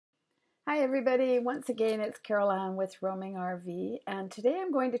Hi everybody, once again it's Carol Ann with Roaming RV, and today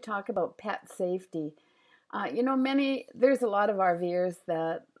I'm going to talk about pet safety. There's a lot of RVers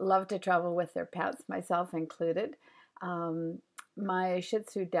that love to travel with their pets, myself included. Um, my Shih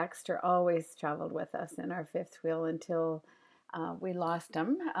Tzu Dexter always traveled with us in our fifth wheel until we lost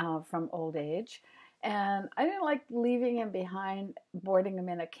him from old age. And I didn't like leaving him behind, boarding him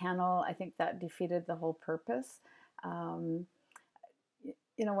in a kennel. I think that defeated the whole purpose. Um,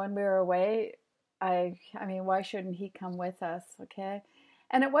 when we were away, I mean, why shouldn't he come with us? Okay.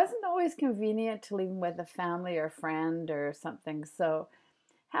 And it wasn't always convenient to leave him with a family or friend or something. So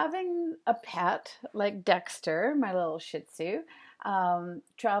having a pet like Dexter, my little Shih Tzu,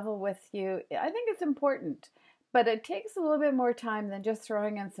 travel with you, I think it's important. But it takes a little bit more time than just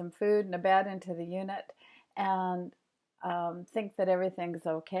throwing in some food and a bed into the unit and think that everything's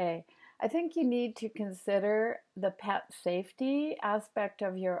okay. I think you need to consider the pet safety aspect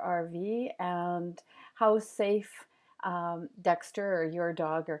of your RV and how safe Dexter or your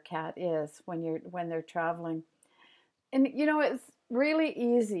dog or cat is when they're traveling. And it's really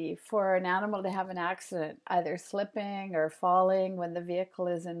easy for an animal to have an accident, either slipping or falling when the vehicle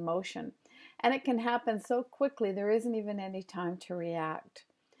is in motion. And it can happen so quickly, there isn't even any time to react.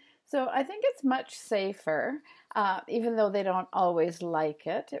 So I think it's much safer, even though they don't always like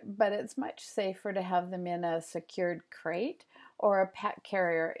it, but it's much safer to have them in a secured crate or a pet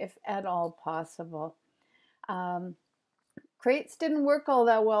carrier if at all possible. Um, Crates didn't work all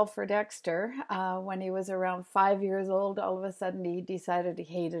that well for Dexter. When he was around 5 years old, all of a sudden he decided he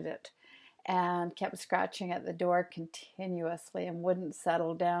hated it and kept scratching at the door continuously and wouldn't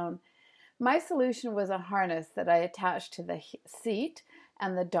settle down. My solution was a harness that I attached to the seat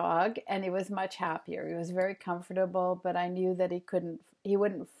and the dog, and he was much happier. He was very comfortable, but I knew that he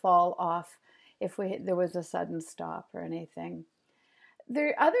wouldn't fall off if there was a sudden stop or anything.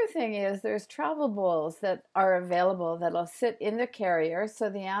 The other thing is there's travel bowls that are available that'll sit in the carrier so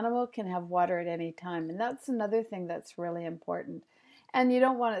the animal can have water at any time. And that's another thing that's really important. And you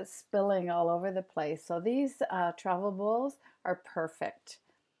don't want it spilling all over the place. So these travel bowls are perfect.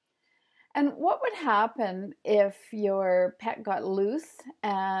 And what would happen if your pet got loose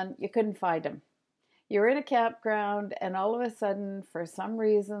and you couldn't find him? You're in a campground and all of a sudden, for some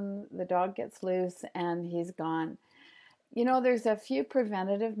reason, the dog gets loose and he's gone. There's a few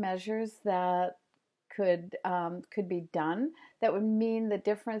preventative measures that could be done that would mean the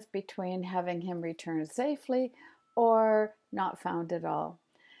difference between having him return safely or not found at all.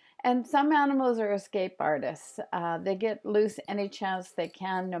 And some animals are escape artists. They get loose any chance they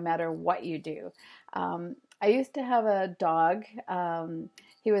can, no matter what you do. I used to have a dog.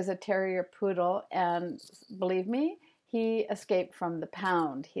 He was a terrier poodle, and believe me, he escaped from the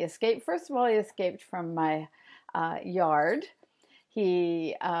pound. First of all, he escaped from my yard.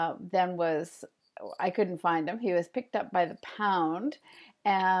 He then was, I couldn't find him. He was picked up by the pound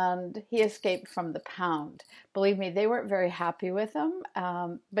and he escaped from the pound. Believe me, they weren't very happy with him,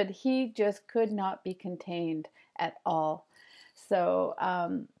 but he just could not be contained at all. So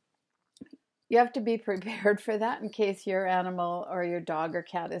you have to be prepared for that in case your animal or your dog or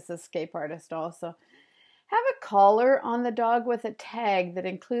cat is an escape artist also. Have a collar on the dog with a tag that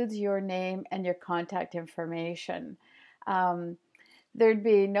includes your name and your contact information. There'd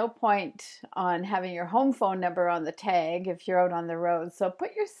be no point on having your home phone number on the tag if you're out on the road. So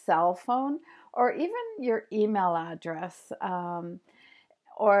put your cell phone or even your email address,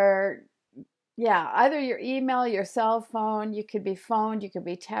 or yeah, either your email, your cell phone. You could be phoned, you could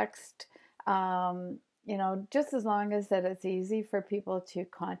be text. Just as long as that it's easy for people to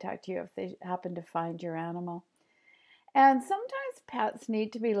contact you if they happen to find your animal. And sometimes pets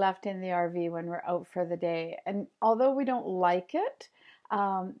need to be left in the RV when we're out for the day. And although we don't like it,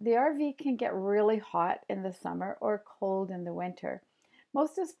 the RV can get really hot in the summer or cold in the winter,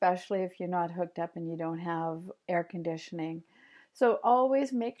 most especially if you're not hooked up and you don't have air conditioning. So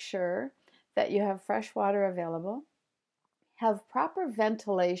always make sure that you have fresh water available, have proper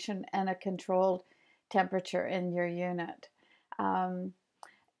ventilation and a controlled temperature in your unit. Um,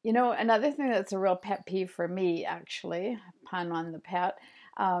 Another thing that's a real pet peeve for me, actually, pun on the pet,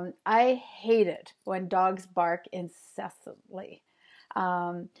 I hate it when dogs bark incessantly.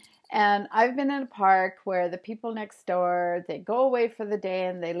 Um, and I've been in a park where the people next door, they go away for the day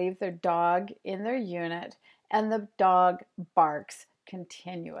and they leave their dog in their unit and the dog barks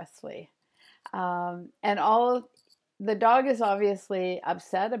continuously. And the dog is obviously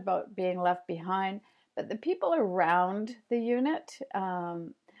upset about being left behind, but the people around the unit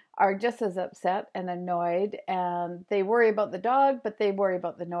are just as upset and annoyed, and they worry about the dog, but they worry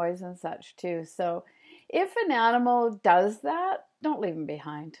about the noise and such too. So if an animal does that, don't leave them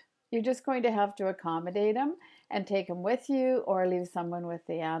behind. You're just going to have to accommodate them and take them with you or leave someone with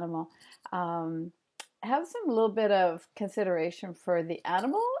the animal. Have some little bit of consideration for the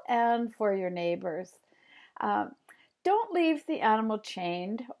animal and for your neighbors. Um, don't leave the animal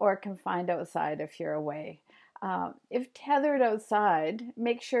chained or confined outside if you're away. If tethered outside,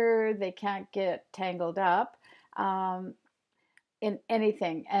 make sure they can't get tangled up in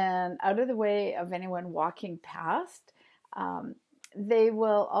anything and out of the way of anyone walking past. Um, they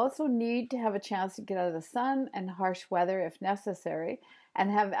will also need to have a chance to get out of the sun and harsh weather if necessary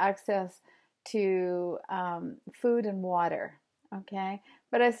and have access to food and water. Okay,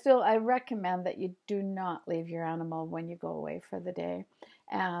 but I recommend that you do not leave your animal when you go away for the day,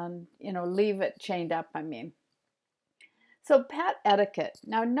 and leave it chained up. I mean, so pet etiquette.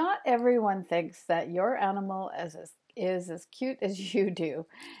 Now, not everyone thinks that your animal is as cute as you do,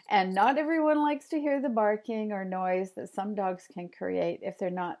 and not everyone likes to hear the barking or noise that some dogs can create if they're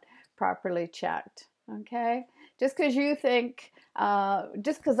not properly checked. Okay, just because you think,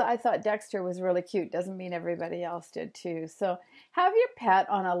 just because I thought Dexter was really cute doesn't mean everybody else did too. So have your pet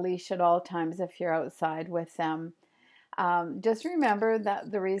on a leash at all times if you're outside with them. Just remember that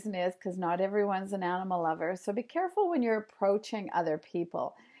the reason is because not everyone's an animal lover. So be careful when you're approaching other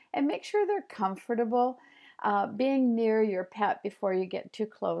people and make sure they're comfortable being near your pet before you get too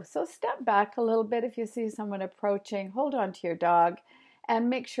close. So step back a little bit if you see someone approaching, hold on to your dog and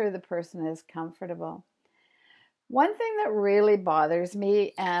make sure the person is comfortable. One thing that really bothers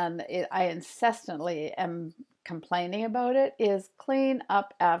me, and I incessantly am complaining about it, is clean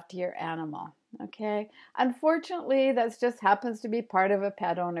up after your animal. Okay, unfortunately, that just happens to be part of a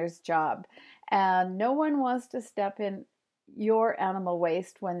pet owner's job, and no one wants to step in your animal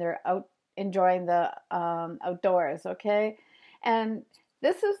waste when they're out enjoying the outdoors. Okay, and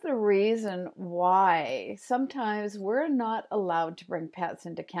this is the reason why sometimes we're not allowed to bring pets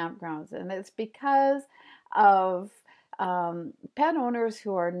into campgrounds, and it's because of pet owners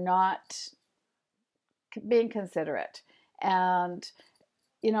who are not being considerate. And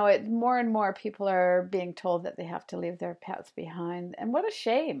more and more people are being told that they have to leave their pets behind, and what a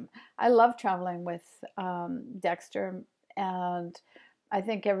shame. I love traveling with Dexter, and I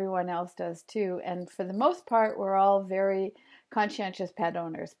think everyone else does too, and for the most part we're all very conscientious pet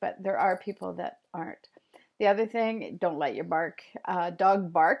owners, but there are people that aren't. The other thing, don't let your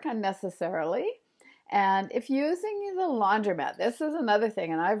dog bark unnecessarily. And if using the laundromat, this is another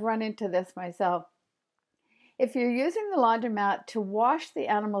thing, and I've run into this myself. If you're using the laundromat to wash the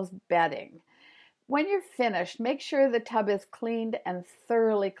animal's bedding, when you're finished, make sure the tub is cleaned and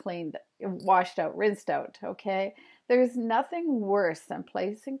thoroughly cleaned, washed out, rinsed out, okay? There's nothing worse than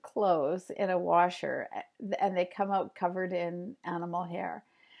placing clothes in a washer and they come out covered in animal hair.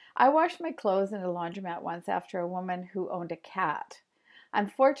 I washed my clothes in a laundromat once after a woman who owned a cat.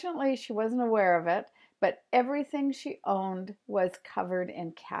 Unfortunately, she wasn't aware of it, but everything she owned was covered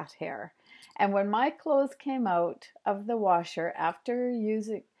in cat hair. And when my clothes came out of the washer after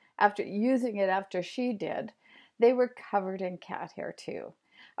using it after she did, they were covered in cat hair too.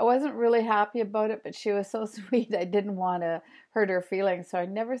 I wasn't really happy about it, but she was so sweet I didn't want to hurt her feelings, so I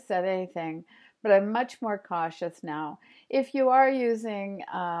never said anything. But I'm much more cautious now. If you are using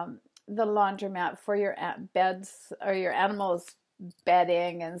the laundromat for your beds or your animals'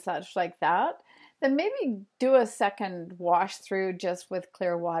 bedding and such like that, then maybe do a second wash through just with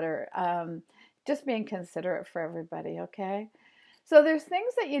clear water. Just being considerate for everybody, okay? So there's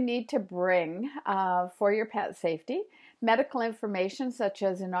things that you need to bring for your pet safety. Medical information such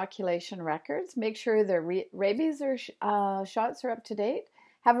as inoculation records. Make sure their rabies shots are up to date.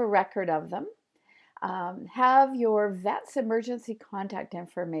 Have a record of them. Have your vet's emergency contact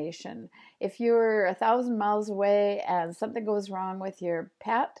information. If you're 1,000 miles away and something goes wrong with your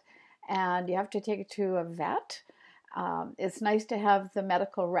pet and you have to take it to a vet, it's nice to have the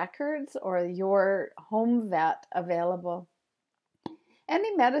medical records or your home vet available.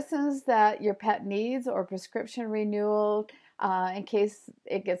 Any medicines that your pet needs or prescription renewal in case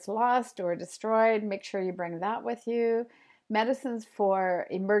it gets lost or destroyed, make sure you bring that with you. Medicines for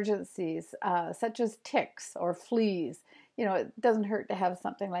emergencies such as ticks or fleas. It doesn't hurt to have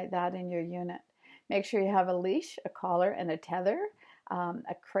something like that in your unit. Make sure you have a leash, a collar, and a tether,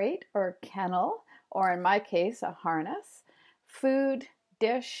 a crate or a kennel, or in my case, a harness, food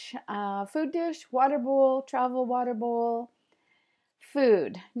dish, water bowl, travel water bowl.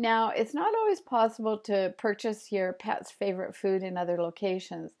 Food. Now, it's not always possible to purchase your pet's favorite food in other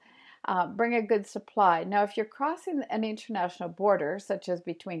locations. Bring a good supply. Now, if you're crossing an international border, such as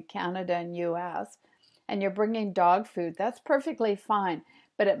between Canada and US, and you're bringing dog food, that's perfectly fine.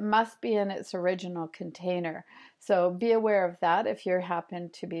 but it must be in its original container. So be aware of that if you happen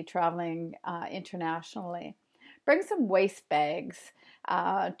to be traveling internationally. Bring some waste bags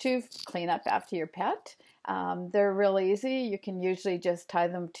to clean up after your pet. They're real easy. You can usually just tie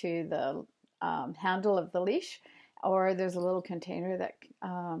them to the handle of the leash, or there's a little container that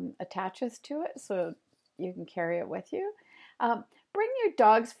attaches to it so you can carry it with you. Bring your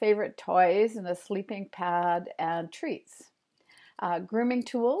dog's favorite toys and a sleeping pad and treats. Grooming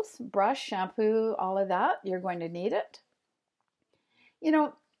tools, brush, shampoo, all of that, you're going to need it. You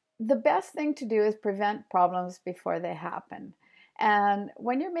know, the best thing to do is prevent problems before they happen. And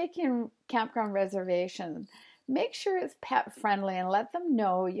when you're making campground reservations, make sure it's pet friendly and let them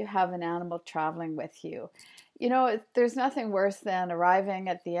know you have an animal traveling with you. You know, there's nothing worse than arriving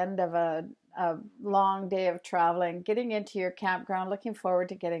at the end of a long day of traveling, getting into your campground, looking forward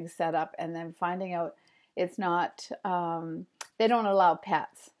to getting set up, and then finding out it's not, they don't allow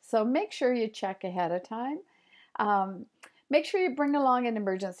pets. So make sure you check ahead of time. Make sure you bring along an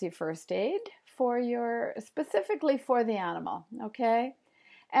emergency first aid specifically for the animal, okay?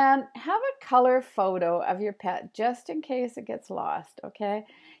 And have a color photo of your pet just in case it gets lost, okay?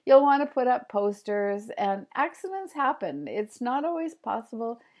 You'll want to put up posters, and accidents happen. It's not always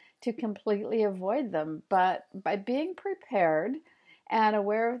possible to completely avoid them, but by being prepared and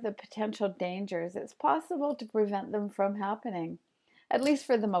aware of the potential dangers, it's possible to prevent them from happening, at least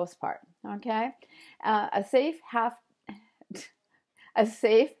for the most part, okay? A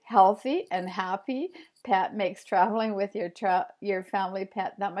safe, healthy, and happy pet makes traveling with your family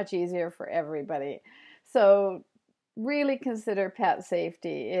pet that much easier for everybody. So really consider pet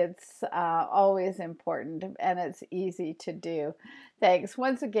safety. It's always important, and it's easy to do. Thanks.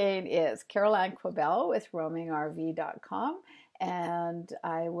 Once again, it's Caroline Quibello with roamingrv.com, and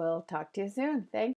I will talk to you soon. Thanks.